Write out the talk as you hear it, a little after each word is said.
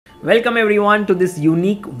Welcome everyone to this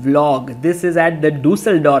unique vlog. This is at the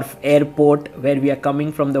Dusseldorf airport where we are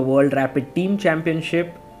coming from the World Rapid Team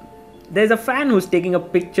Championship. There's a fan who's taking a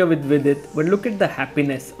picture with Vidit, but look at the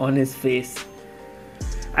happiness on his face.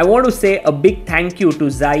 I want to say a big thank you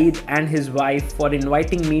to Zaid and his wife for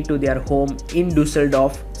inviting me to their home in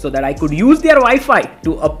Dusseldorf so that I could use their Wi-Fi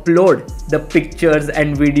to upload the pictures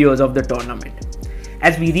and videos of the tournament.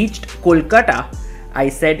 As we reached Kolkata, I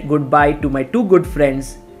said goodbye to my two good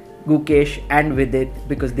friends Gukesh and Vidit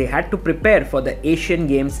because they had to prepare for the Asian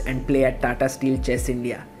Games and play at Tata Steel Chess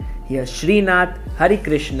India. Here's Srinath, Hari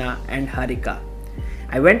Krishna and Harika.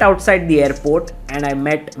 I went outside the airport and I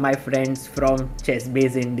met my friends from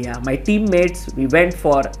ChessBase India. My teammates, we went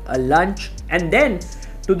for a lunch and then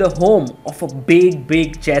to the home of a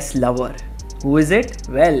big chess lover. Who is it?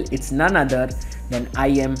 Well, it's none other than I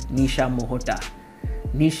am Nisha Mohota.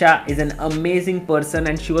 Nisha is an amazing person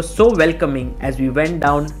and she was so welcoming as we went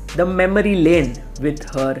down the memory lane with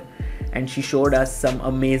her and she showed us some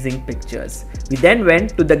amazing pictures. We then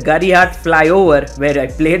went to the Guwahati flyover where I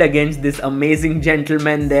played against this amazing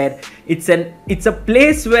gentleman there. It's a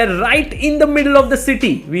place where right in the middle of the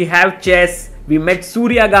city we have chess. We met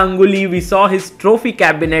Surya Ganguly, we saw his trophy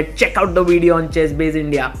cabinet. Check out the video on ChessBase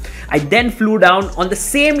India. I then flew down on the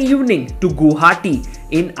same evening to Guwahati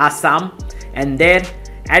in Assam, and there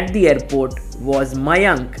at the airport was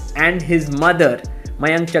Mayank and his mother.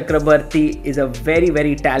 Mayank Chakrabarti is a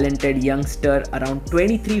very talented youngster, around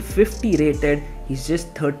 2350 rated. He's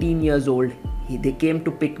just 13 years old. They came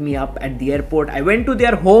to pick me up at the airport. I went to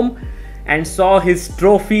their home and saw his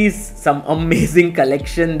trophies, some amazing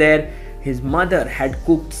collection there. His mother had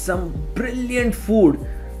cooked some brilliant food.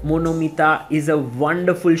 Monomita is a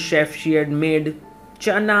wonderful chef. She had made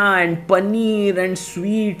chana and paneer and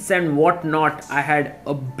sweets and whatnot. I had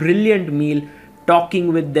a brilliant meal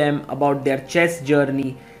talking with them about their chess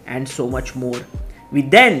journey and so much more. We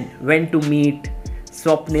then went to meet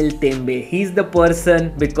Swapnil Tembe. He's the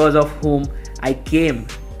person because of whom I came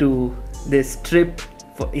to this trip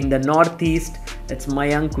in the northeast. That's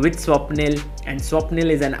Mayank with Swapnil, and Swapnil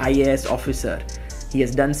is an IAS officer. He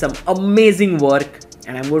has done some amazing work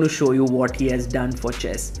and I'm going to show you what he has done for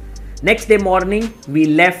chess. Next day morning, we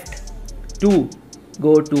left to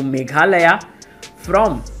go to Meghalaya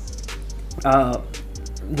from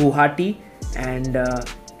Guwahati, and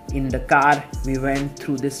in the car we went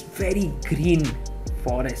through this very green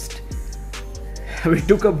forest. We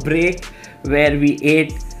took a break where we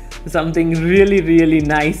ate something really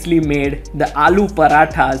nicely made, the aloo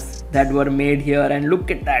parathas that were made here, and look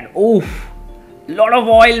at that. Oh, lot of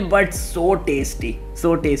oil but so tasty,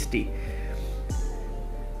 so tasty.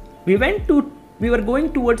 We were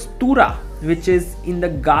going towards Tura, which is in the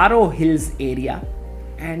Garo Hills area,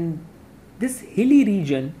 and this hilly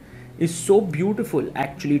region is so beautiful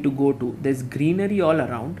actually to go to. There's greenery all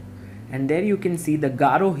around, and there you can see the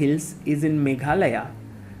Garo Hills is in Meghalaya,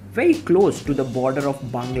 very close to the border of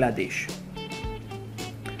Bangladesh.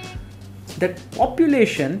 The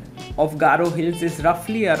population of Garo Hills is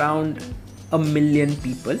roughly around 1 million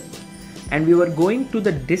people, and we were going to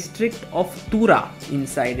the district of Tura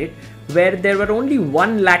inside it, where there were only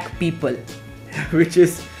 1 lakh people, which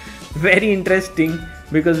is very interesting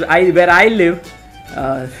because where I live,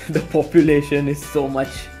 the population is so much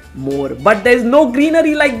more, but there's no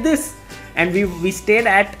greenery like this. And we stayed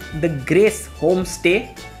at the Grace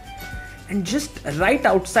homestay, and just right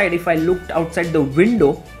outside, if I looked outside the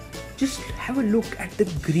window, just have a look at the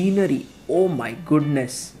greenery. Oh my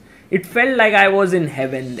goodness, it felt like I was in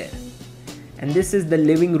heaven there. And this is the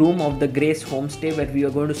living room of the Grace homestay where we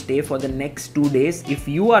are going to stay for the next 2 days. If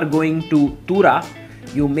you are going to Tura,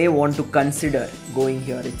 you may want to consider going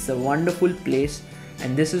here. It's a wonderful place,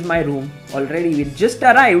 and this is my room. Already we just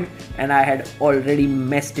arrived and I had already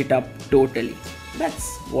messed it up totally.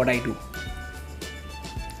 That's what I do.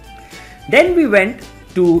 Then we went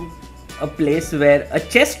to a place where a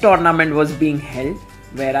chess tournament was being held,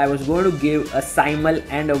 where I was going to give a simul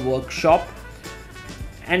and a workshop,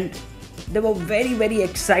 and they were very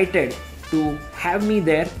excited to have me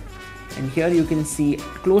there. And here you can see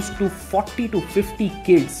close to 40 to 50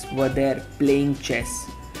 kids were there playing chess,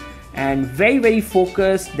 and very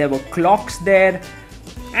focused. There were clocks there,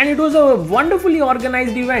 and it was a wonderfully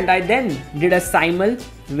organized event. I then did a simul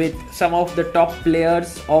with some of the top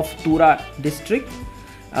players of Tura district.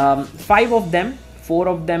 4 of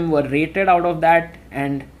them were rated out of that,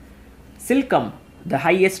 and Silkam, the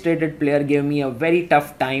highest rated player, gave me a very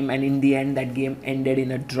tough time, and in the end that game ended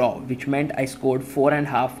in a draw, which meant I scored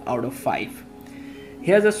 4.5 out of 5.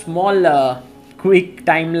 Here's a small quick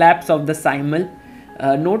time lapse of the simul.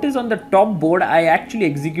 Notice on the top board, I actually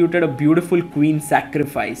executed a beautiful queen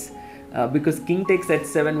sacrifice because king takes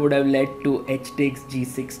h7 would have led to h takes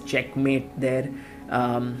g6 checkmate there,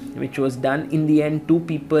 which was done. In the end, two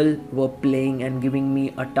people were playing and giving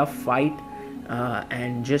me a tough fight,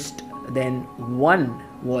 and just then one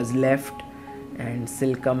was left, and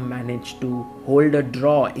Silcom managed to hold a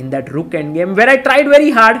draw in that rook endgame where I tried very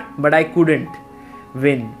hard but I couldn't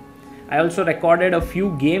win. I also recorded a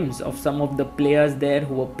few games of some of the players there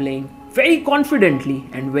who were playing very confidently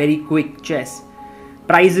and very quick chess.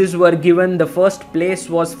 Prizes were given. The first place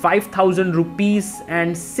was 5,000 rupees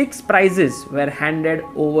and 6 prizes were handed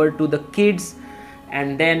over to the kids.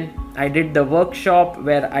 And then I did the workshop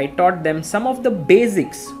where I taught them some of the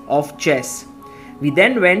basics of chess. We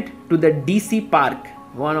then went to the DC Park,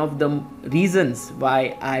 one of the reasons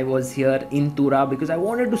why I was here in Tura, because I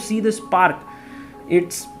wanted to see this park.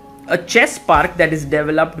 It's a chess park that is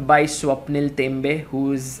developed by Swapnil Tembe,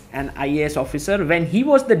 who is an IAS officer. When he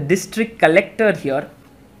was the district collector here,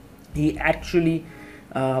 he actually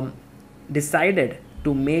decided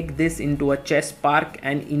to make this into a chess park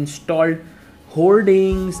and installed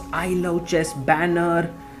hoardings, I love chess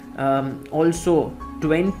banner, also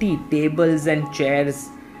 20 tables and chairs,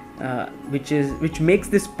 which makes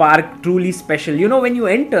this park truly special. You know, when you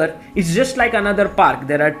enter, it's just like another park.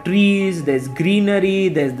 There are trees, there's greenery,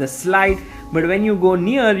 there's the slide, but when you go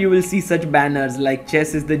near, you will see such banners like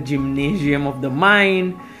chess is the gymnasium of the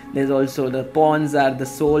mind. There's also the pawns are the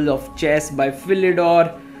soul of chess by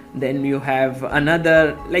Philidor. Then you have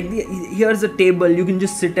another, like here's a table, you can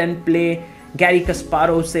just sit and play. Gary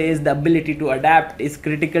Kasparov says the ability to adapt is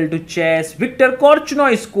critical to chess. Victor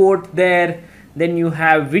Korchnoy's quote there. Then you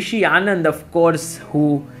have Vishy Anand, of course,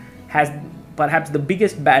 who has perhaps the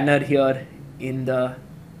biggest banner here in the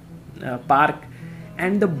park.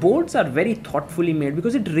 And the boards are very thoughtfully made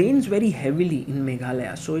because it rains very heavily in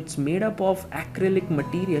Meghalaya. So it's made up of acrylic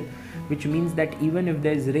material, which means that even if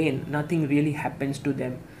there's rain, nothing really happens to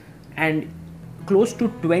them. And close to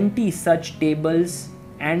 20 such tables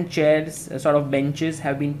and chairs, sort of benches,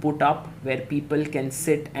 have been put up where people can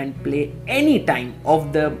sit and play any time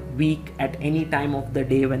of the week, at any time of the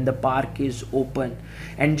day when the park is open.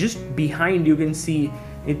 And just behind, you can see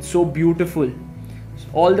it's so beautiful.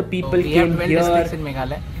 All the people we came have 12 here. districts in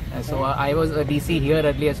Meghalaya. So I was a DC here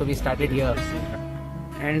earlier, so we started here.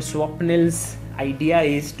 And Swapnil's idea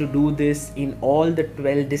is to do this in all the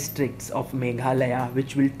 12 districts of Meghalaya,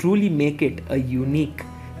 which will truly make it a unique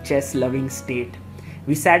chess-loving state.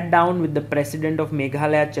 We sat down with the president of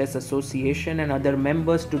Meghalaya Chess Association and other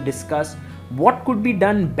members to discuss what could be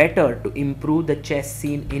done better to improve the chess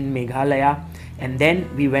scene in Meghalaya. And then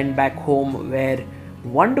we went back home where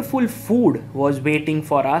wonderful food was waiting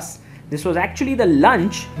for us. This was actually the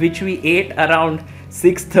lunch which we ate around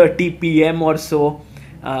 6:30 p.m. or so.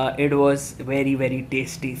 It was very, very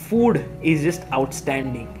tasty. Food is just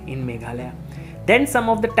outstanding in Meghalaya. Then some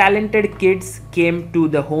of the talented kids came to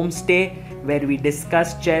the homestay where we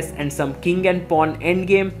discussed chess and some king and pawn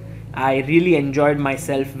endgame. I really enjoyed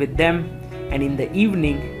myself with them. And in the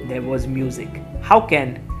evening, there was music. How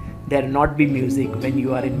can there not be music when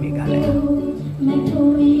you are in Meghalaya?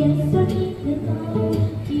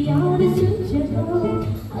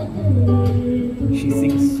 She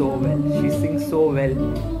sings so well. She sings so well.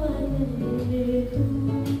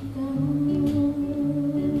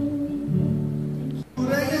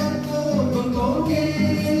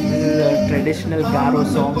 This is a traditional Garo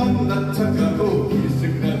song.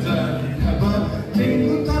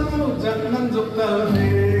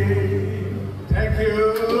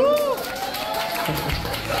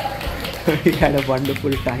 We had a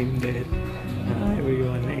wonderful time there.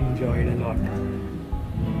 Everyone enjoyed a lot.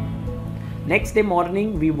 Next day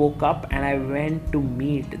morning, we woke up and I went to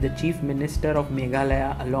meet the Chief Minister of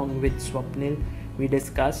Meghalaya along with Swapnil. We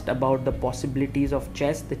discussed about the possibilities of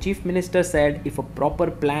chess. The Chief Minister said if a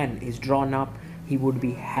proper plan is drawn up, he would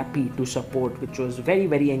be happy to support, which was very,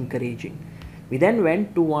 very encouraging. We then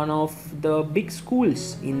went to one of the big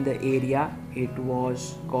schools in the area. It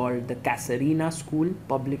was called the Kasarina School,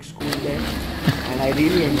 public school there. And I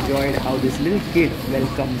really enjoyed how this little kid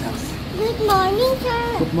welcomed us. Good morning,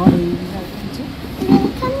 sir. Good morning.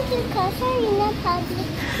 Welcome to Kasarina Public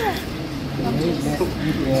School.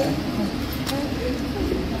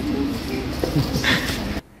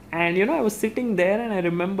 And you know, I was sitting there and I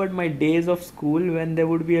remembered my days of school when there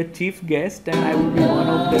would be a chief guest and I would be one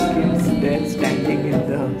of the kids there standing in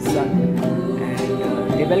the sun.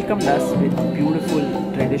 And they welcomed us with beautiful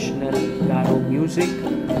traditional Garo music.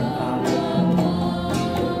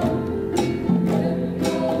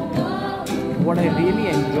 What I really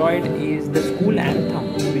enjoyed is the school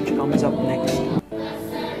anthem which comes up next.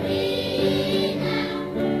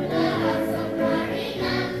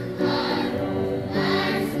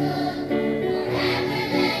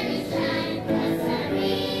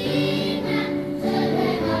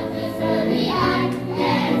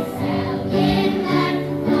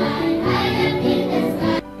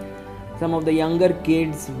 Some of the younger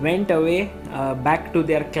kids went away back to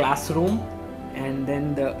their classroom, and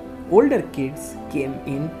then the older kids came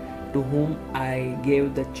in, to whom I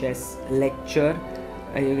gave the chess lecture.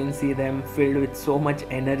 You can see them filled with so much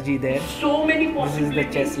energy there. So many This is possibilities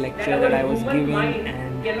the chess lecture our that I was human giving, mind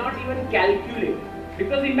and cannot even calculate.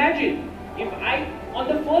 Because imagine, if I, on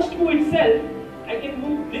the first move itself, I can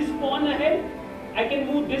move this pawn ahead, I can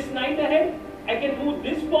move this knight ahead, I can move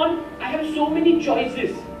this pawn. I have so many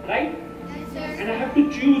choices, right? Yes, sir. And I have to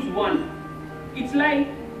choose one. It's like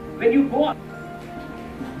when you go.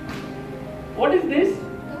 What is this?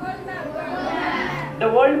 The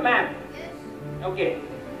world map. Okay.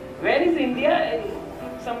 Where is India?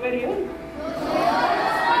 Somewhere here?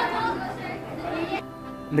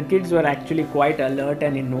 the kids were actually quite alert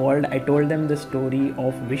and involved. I told them the story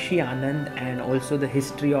of Vishy Anand and also the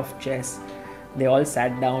history of chess. They all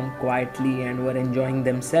sat down quietly and were enjoying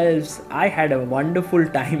themselves. I had a wonderful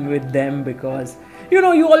time with them because, you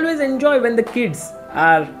always enjoy when the kids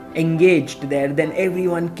are engaged there. Then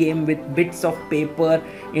everyone came with bits of paper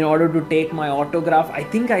in order to take my autograph. I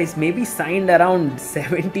think I maybe signed around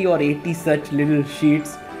 70 or 80 such little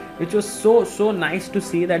sheets, which was so nice to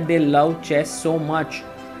see that they love chess so much.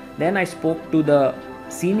 Then I spoke to the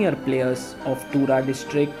senior players of Tura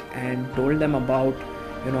district and told them about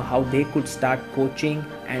how they could start coaching,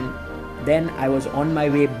 and then I was on my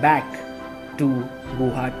way back to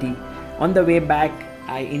Guwahati. On the way back,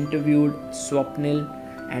 I interviewed Swapnil,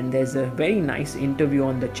 and there's a very nice interview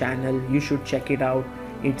on the channel. You should check it out.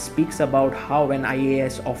 It speaks about how an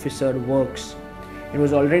IAS officer works. It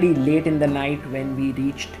was already late in the night when we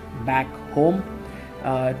reached back home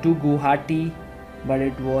to Guwahati, but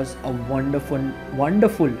it was a wonderful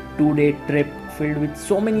 2-day trip filled with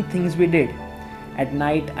so many things we did. At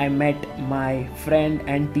night, I met my friend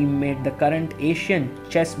and teammate, the current Asian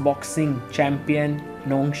chess boxing champion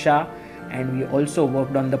Nongsha, and we also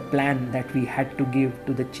worked on the plan that we had to give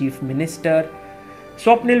to the chief minister.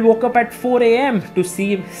 Swapnil woke up at 4 a.m. to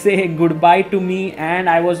say goodbye to me, and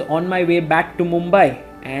I was on my way back to Mumbai.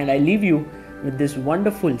 And I leave you with this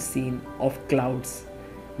wonderful scene of clouds.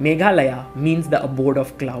 Meghalaya means the abode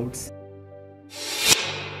of clouds.